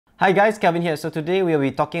Hi guys, Kelvin here. So today we will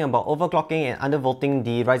be talking about overclocking and undervolting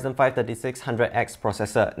the Ryzen 5 3600X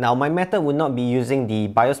processor. Now my method would not be using the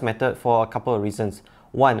BIOS method for a couple of reasons.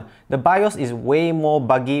 One, the BIOS is way more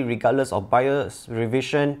buggy regardless of BIOS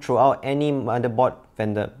revision throughout any motherboard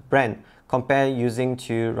vendor brand compared using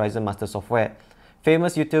to Ryzen Master software.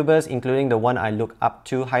 Famous YouTubers, including the one I look up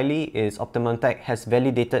to highly, is Optimum Tech, has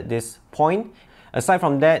validated this point. Aside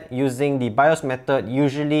from that, using the BIOS method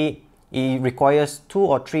usually it requires 2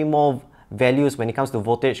 or 3 more values when it comes to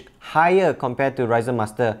voltage higher compared to Ryzen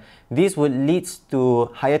Master. This would lead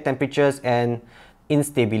to higher temperatures and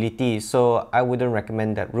instability, so I wouldn't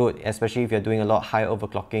recommend that route, especially if you're doing a lot higher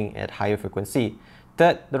overclocking at higher frequency.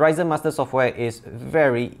 Third, the Ryzen Master software is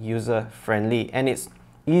very user friendly and it's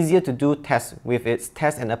easier to do tests with its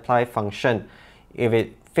test and apply function. If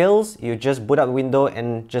it fails, you just boot up the window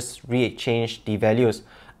and just re-change the values.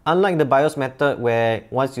 Unlike the BIOS method where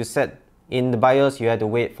once you set in the BIOS, you have to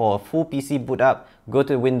wait for a full PC boot up, go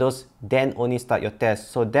to Windows, then only start your test.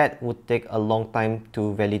 So that would take a long time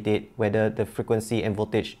to validate whether the frequency and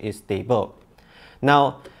voltage is stable.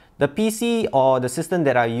 Now, the PC or the system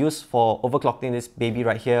that I use for overclocking this baby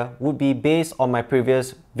right here would be based on my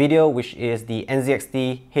previous video, which is the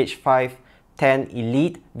NZXT H510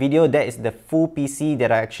 Elite video. That is the full PC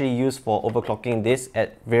that I actually use for overclocking this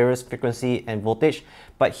at various frequency and voltage.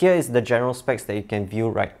 But here is the general specs that you can view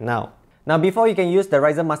right now. Now, before you can use the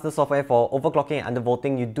Ryzen Master software for overclocking and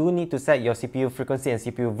undervolting, you do need to set your CPU frequency and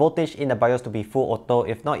CPU voltage in the BIOS to be full auto.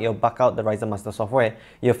 If not, you'll bug out the Ryzen Master software.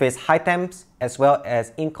 You'll face high temps as well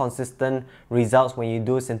as inconsistent results when you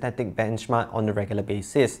do synthetic benchmark on a regular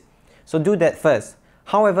basis. So do that first.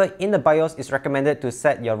 However, in the BIOS, it's recommended to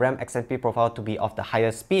set your RAM XMP profile to be of the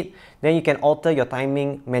higher speed. Then you can alter your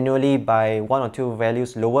timing manually by 1 or 2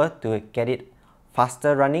 values lower to get it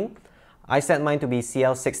faster running. I set mine to be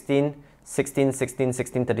CL16, 16, 16,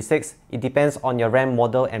 16, 36. It depends on your RAM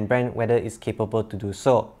model and brand whether it's capable to do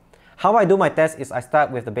so. How I do my test is I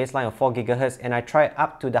start with the baseline of 4 GHz and I try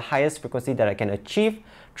up to the highest frequency that I can achieve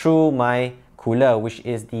through my cooler, which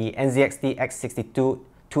is the NZXT X62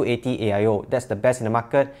 280 AIO. That's the best in the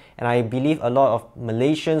market, and I believe a lot of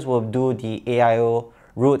Malaysians will do the AIO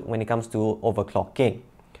route when it comes to overclocking.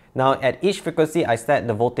 Now, at each frequency, I set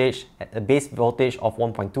the voltage at a base voltage of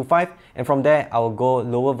 1.25, and from there, I will go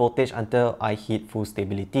lower voltage until I hit full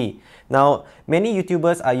stability. Now, many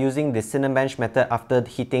YouTubers are using the Cinebench method after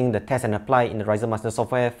hitting the test and apply in the Ryzen Master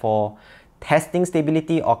software for testing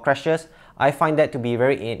stability or crashes. I find that to be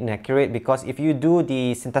very inaccurate because if you do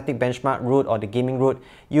the synthetic benchmark route or the gaming route,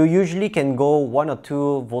 you usually can go 1 or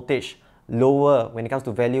 2 voltage lower when it comes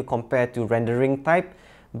to value compared to rendering type.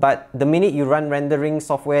 But the minute you run rendering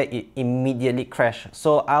software, it immediately crashes.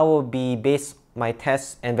 So I will be base my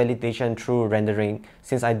tests and validation through rendering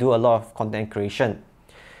since I do a lot of content creation.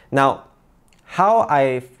 Now, how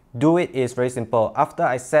I do it is very simple. After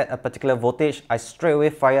I set a particular voltage, I straight away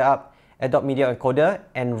fire up Adobe Media Encoder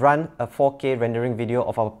and run a 4K rendering video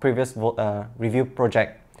of our previous review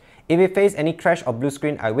project. If it faces any crash or blue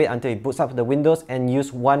screen, I wait until it boots up the Windows and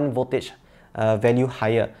use 1 voltage value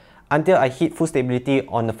higher until I hit full stability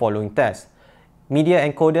on the following test. Media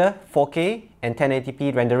Encoder 4K and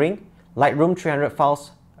 1080p rendering, Lightroom 300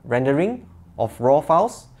 files rendering of raw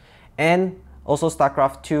files, and also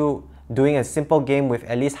StarCraft 2 doing a simple game with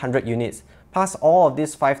at least 100 units. Pass all of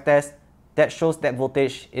these 5 tests, that shows that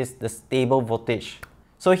voltage is the stable voltage.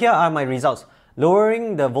 So here are my results.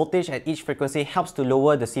 Lowering the voltage at each frequency helps to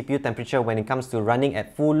lower the CPU temperature when it comes to running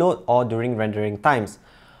at full load or during rendering times.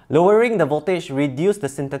 Lowering the voltage reduced the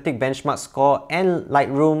synthetic benchmark score and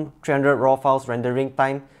Lightroom 300 raw files rendering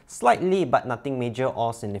time slightly, but nothing major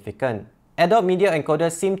or significant. Adobe Media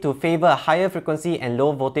Encoder seemed to favor a higher frequency and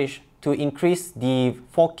low voltage to increase the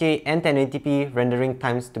 4K and 1080p rendering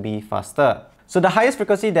times to be faster. So the highest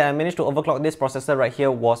frequency that I managed to overclock this processor right here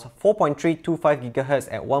was 4.325 GHz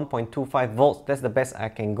at 1.25 volts. That's the best I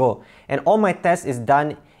can go. And all my tests is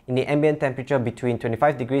done in the ambient temperature between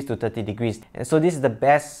 25 degrees to 30 degrees. And so this is the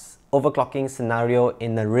best overclocking scenario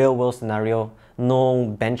in the real world scenario.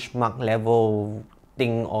 No benchmark level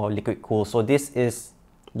thing or liquid cool. So this is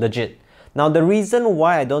legit. Now the reason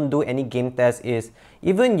why I don't do any game tests is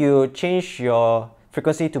even you change your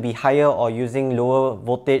frequency to be higher or using lower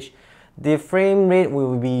voltage, the frame rate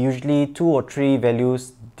will be usually 2 or 3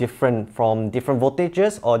 values different from different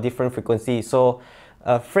voltages or different frequencies. So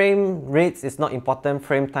frame rates is not important,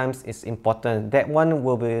 frame times is important. That one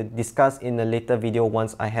will be discussed in a later video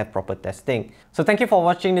once I have proper testing. So thank you for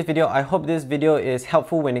watching this video. I hope this video is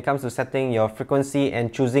helpful when it comes to setting your frequency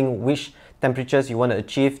and choosing which temperatures you want to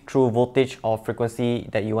achieve through voltage or frequency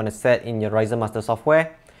that you want to set in your Ryzen Master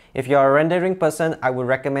software. If you're a rendering person, I would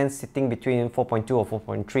recommend sitting between 4.2 or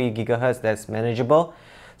 4.3 gigahertz. That's manageable.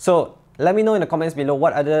 So let me know in the comments below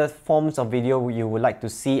what other forms of video you would like to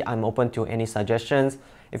see. I'm open to any suggestions.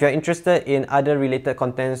 If you're interested in other related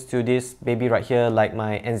contents to this baby right here, like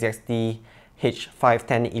my NZXT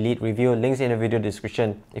H510 Elite review, links in the video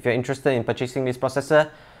description. If you're interested in purchasing this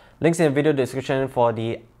processor, links in the video description for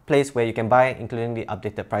the place where you can buy, including the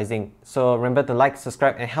updated pricing. So remember to like,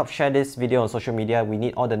 subscribe, and help share this video on social media. We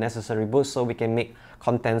need all the necessary boosts so we can make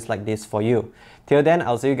contents like this for you. Till then,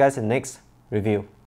 I'll see you guys in the next review.